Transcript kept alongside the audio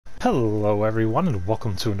Hello everyone and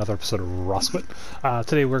welcome to another episode of Rosquit.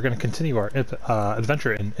 Today we're going to continue our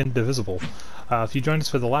adventure in Indivisible. If you joined us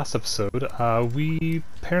for the last episode, we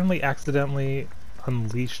apparently accidentally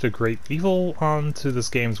unleashed a great evil onto this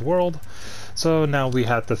game's world, so now we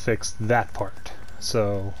have to fix that part.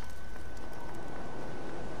 So...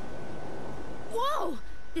 Whoa!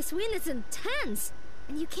 This wind is intense!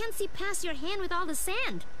 And you can't see past your hand with all the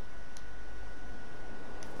sand.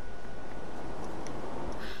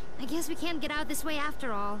 I guess we can't get out this way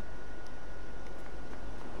after all.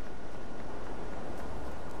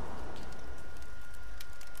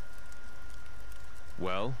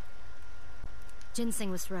 Well?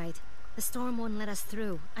 Ginseng was right. The storm won't let us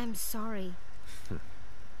through. I'm sorry.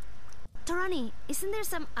 Torani, isn't there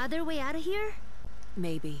some other way out of here?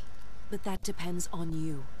 Maybe, but that depends on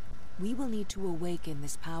you. We will need to awaken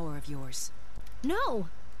this power of yours. No!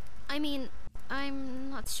 I mean,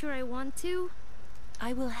 I'm not sure I want to.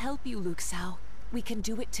 I will help you, Luke Sao. We can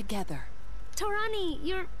do it together. Torani,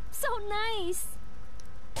 you're so nice!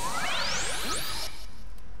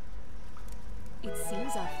 It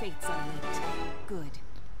seems our fates are linked. Good.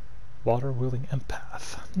 Water-wielding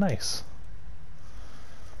empath. Nice.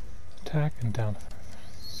 Attack and down.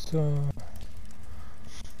 So...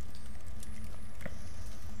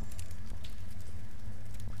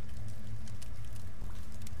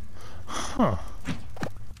 Huh.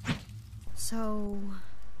 So...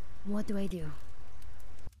 what do I do?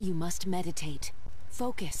 You must meditate.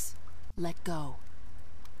 Focus. Let go.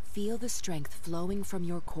 Feel the strength flowing from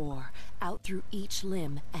your core, out through each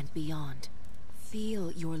limb and beyond.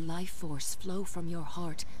 Feel your life force flow from your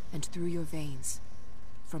heart and through your veins.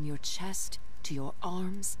 From your chest to your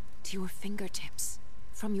arms to your fingertips.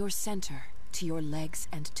 From your center to your legs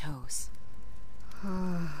and toes.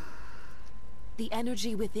 The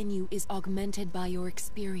energy within you is augmented by your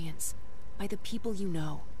experience, by the people you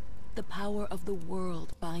know. The power of the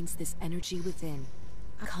world binds this energy within.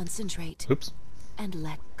 Concentrate. Oops. And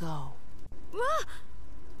let go.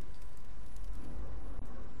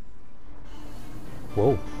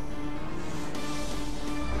 Whoa.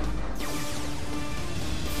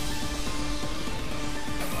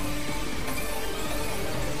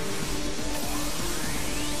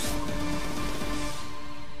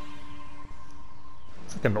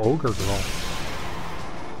 It's like an ogre girl.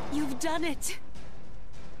 You've done it!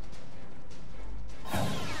 I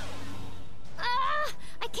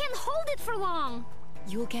can't hold it for long!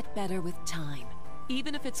 You'll get better with time.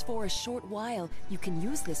 Even if it's for a short while, you can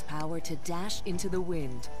use this power to dash into the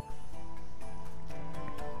wind.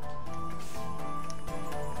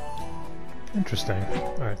 Interesting.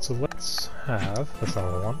 Alright, so let's have... That's not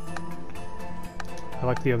what I want. I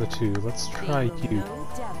like the other two. Let's try you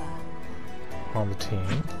on the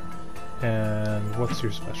team. And what's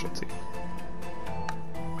your specialty?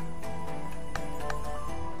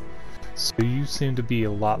 So you seem to be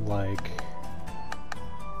a lot like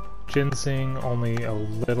Ginseng, only a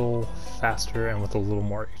little faster and with a little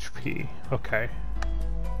more HP. Okay.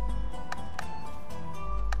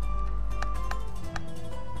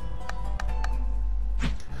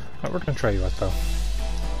 Alright, we're gonna try you out though.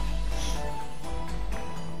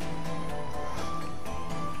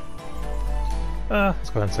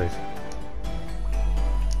 Let's go ahead and save.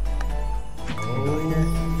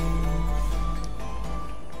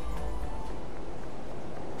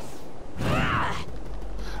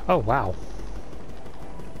 Oh, wow.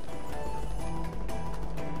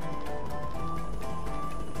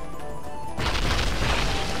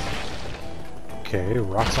 Okay,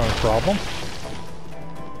 rocks aren't a problem.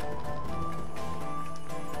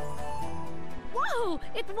 Whoa!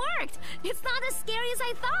 It worked! It's not as scary as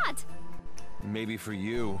I thought! Maybe for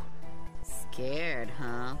you. Scared,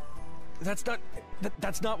 huh? That's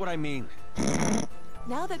not what I mean.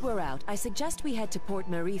 Now that we're out, I suggest we head to Port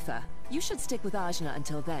Marifa. You should stick with Ajna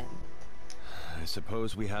until then. I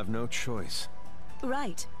suppose we have no choice.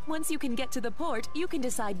 Right. Once you can get to the port, you can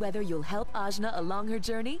decide whether you'll help Ajna along her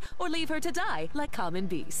journey or leave her to die like common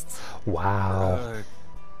beasts. Wow.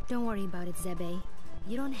 Don't worry about it, Zebe.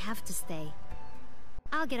 You don't have to stay.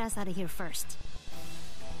 I'll get us out of here first.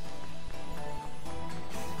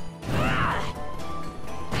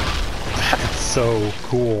 That's so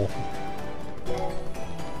cool.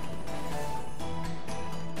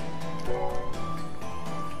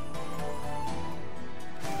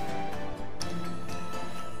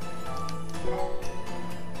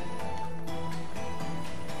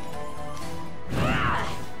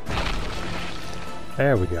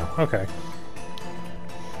 There we go. Okay.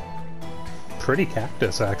 Pretty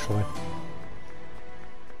cactus, actually.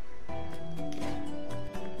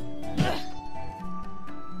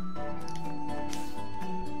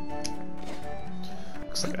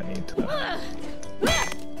 looks like I need to...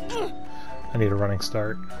 I need a running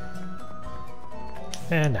start.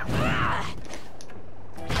 And now.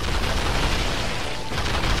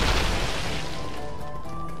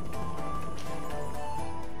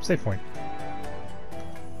 Save point.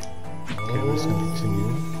 Okay, we're just gonna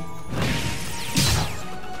continue.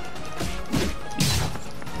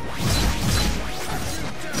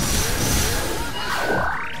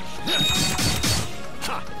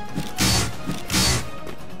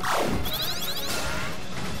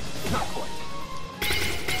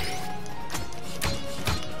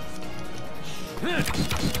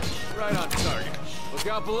 Right on target. Look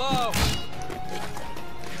out below.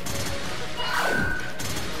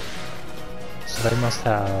 So they must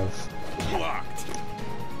have... Blocked.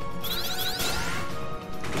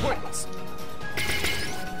 Pointless.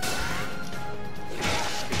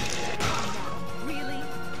 Really?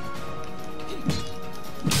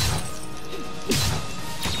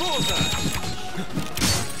 Bullseye.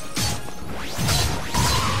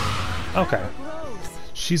 Okay.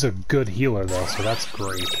 She's a good healer though, so that's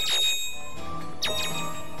great.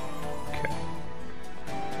 Okay.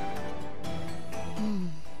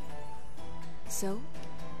 So,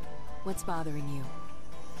 what's bothering you?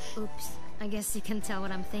 Oops. I guess you can tell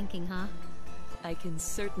what I'm thinking, huh? I can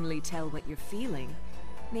certainly tell what you're feeling.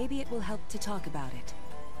 Maybe it will help to talk about it.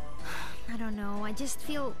 I don't know. I just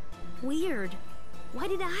feel weird. Why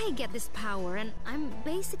did I get this power? And I'm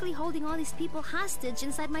basically holding all these people hostage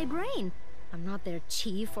inside my brain. I'm not their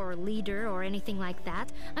chief or leader or anything like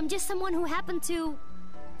that. I'm just someone who happened to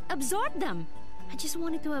absorb them. I just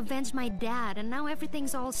wanted to avenge my dad, and now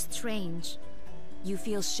everything's all strange. You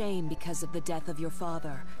feel shame because of the death of your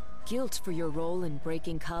father, guilt for your role in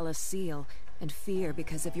breaking Kala's seal, and fear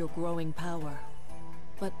because of your growing power.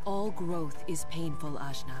 But all growth is painful,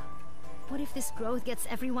 Ajna. What if this growth gets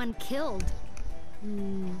everyone killed?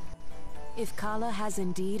 If Kala has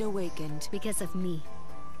indeed awakened, Because of me.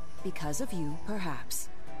 because of you, perhaps.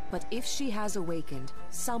 But if she has awakened,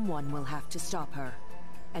 someone will have to stop her.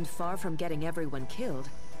 And far from getting everyone killed,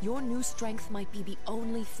 your new strength might be the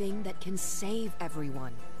only thing that can save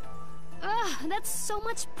everyone. Ugh, that's so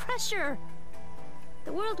much pressure!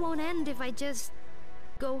 The world won't end if I just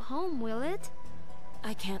go home, will it?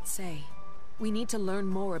 I can't say. We need to learn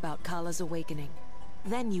more about Kala's awakening.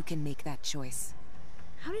 Then you can make that choice.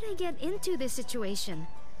 How did I get into this situation?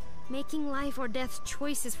 Making life or death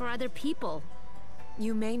choices for other people.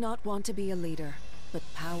 You may not want to be a leader, but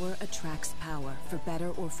power attracts power, for better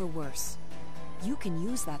or for worse. You can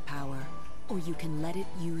use that power, or you can let it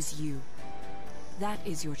use you. That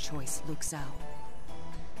is your choice, Luke Zhao.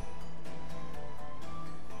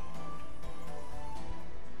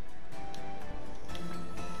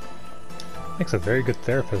 Makes a very good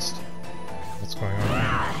therapist. What's going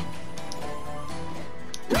on?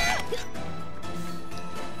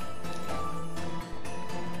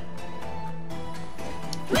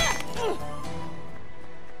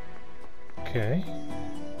 Okay.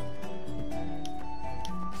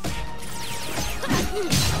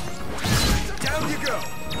 Down you go.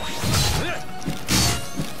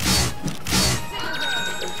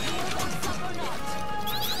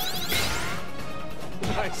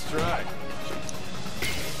 Nice try.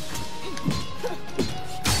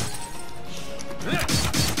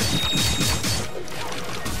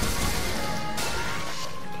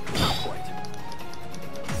 Not quite.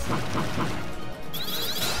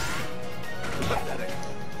 Pathetic.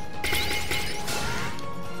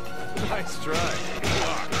 Nice try.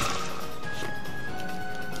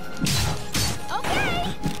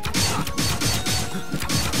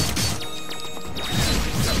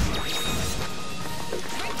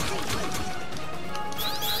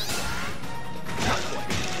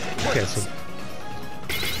 Okay,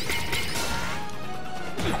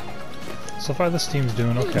 so far this team's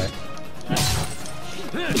doing okay.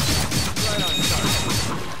 Right on target.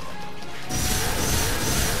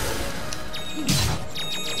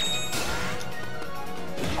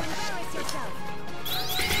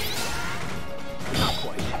 Not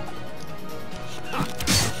quite.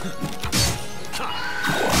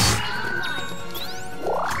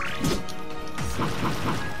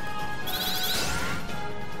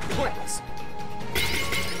 Pointless.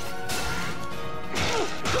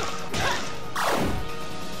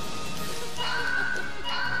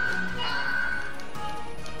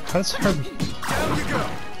 How's her... Down you go.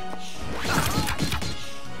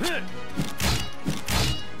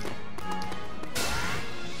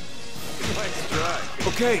 Nice try.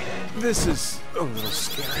 Okay, this is a little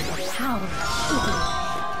scary.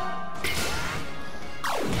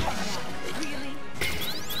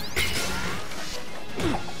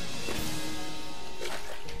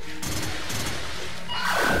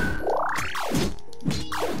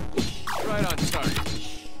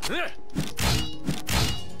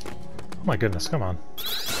 My goodness, come on.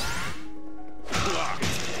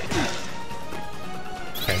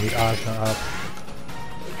 Okay, I need Ajna up.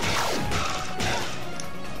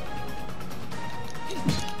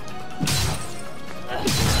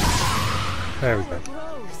 There we go.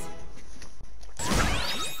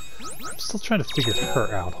 I'm still trying to figure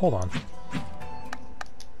her out. Hold on.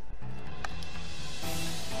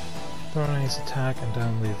 Throwing his attack and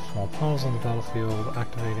down leave small puddles on the battlefield,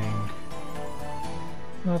 activating...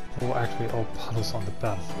 Nope, will activate all puddles on the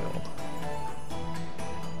battlefield.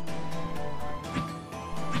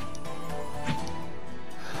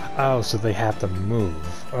 Oh, so they have to move.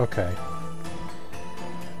 Okay.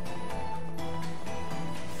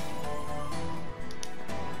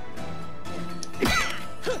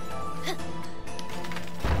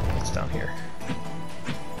 What's down here?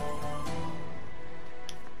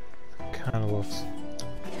 Kinda looks...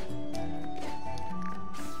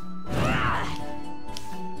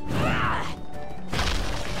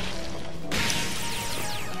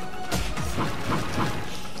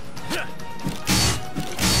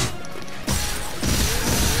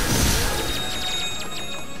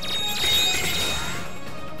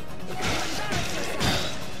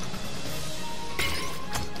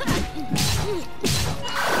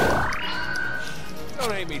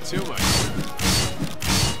 Don't hate me too much.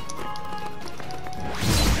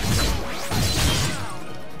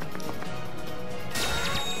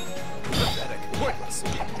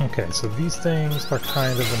 Okay, so these things are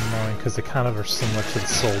kind of annoying because they kind of are similar to the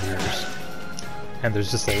soldiers. And there's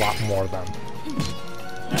just a lot more of them.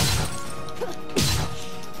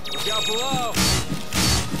 Look out below!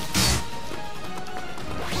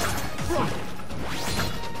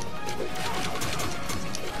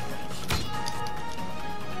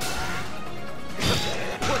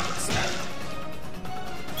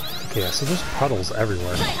 Okay, yeah, so there's puddles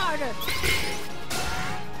everywhere. Try harder!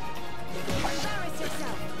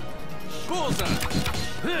 Bullseye!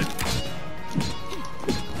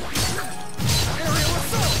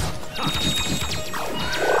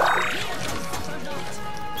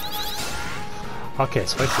 Okay,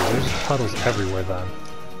 so I see, there's puddles everywhere then.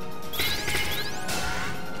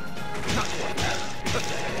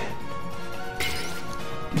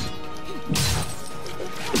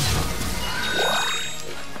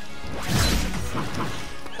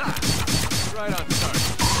 Right on target.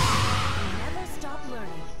 Never stop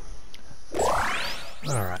learning.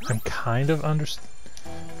 Alright, I'm kind of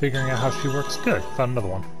figuring out how she works. Good, found another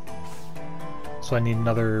one. So I need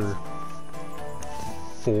another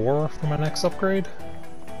 4 for my next upgrade.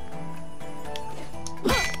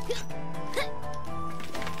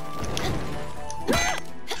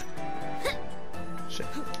 Shit.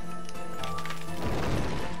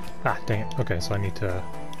 Ah, dang it. Okay, so I need to...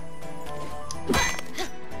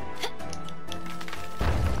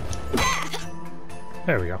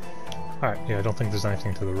 There we go. Alright, yeah, I don't think there's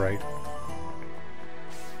anything to the right.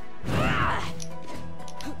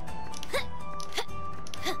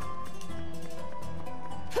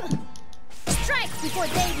 Strike before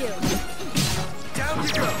they do! Down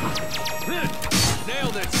we go!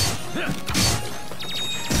 Nailed it!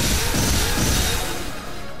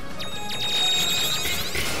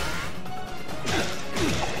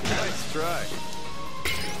 Nice try.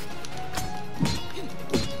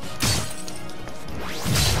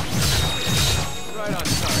 Right on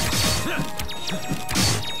target.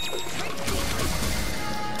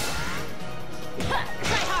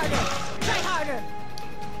 Try harder! Try harder!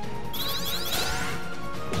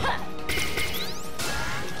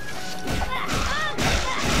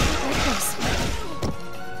 Like this.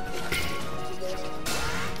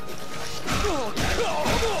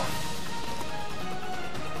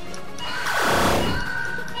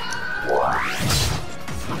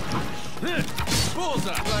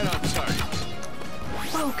 Bullseye! Right on target.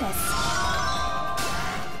 Focus.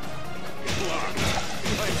 Blocked.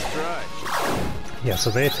 Nice try. Yeah, so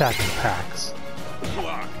they attack in packs.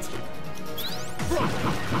 Blocked.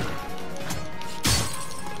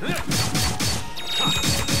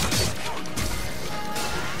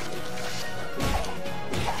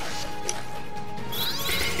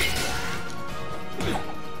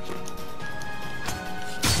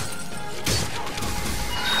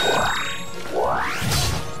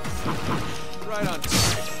 Right on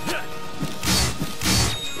target.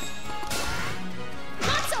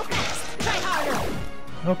 Not so fast! Try harder!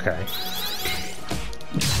 Okay.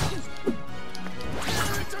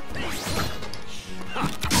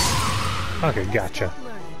 Okay, gotcha.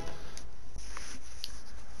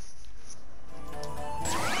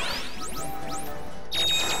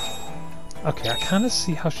 Okay, I kind of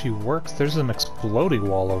see how she works. There's an exploding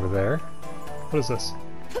wall over there. What is this?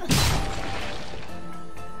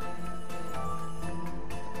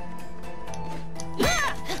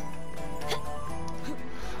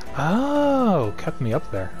 Oh, kept me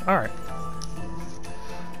up there. Alright.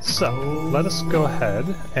 So, let us go ahead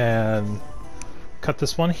and cut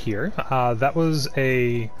this one here. That was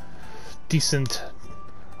a decent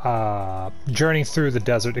journey through the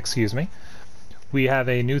desert, excuse me. We have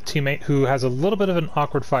a new teammate who has a little bit of an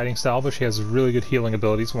awkward fighting style, but she has really good healing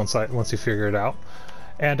abilities once you figure it out.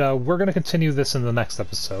 And we're going to continue this in the next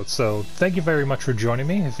episode. So thank you very much for joining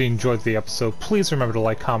me. If you enjoyed the episode, please remember to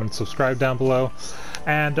like, comment, and subscribe down below.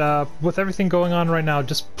 And with everything going on right now,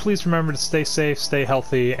 just please remember to stay safe, stay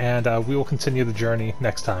healthy, and we will continue the journey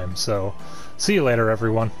next time. So see you later,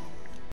 everyone.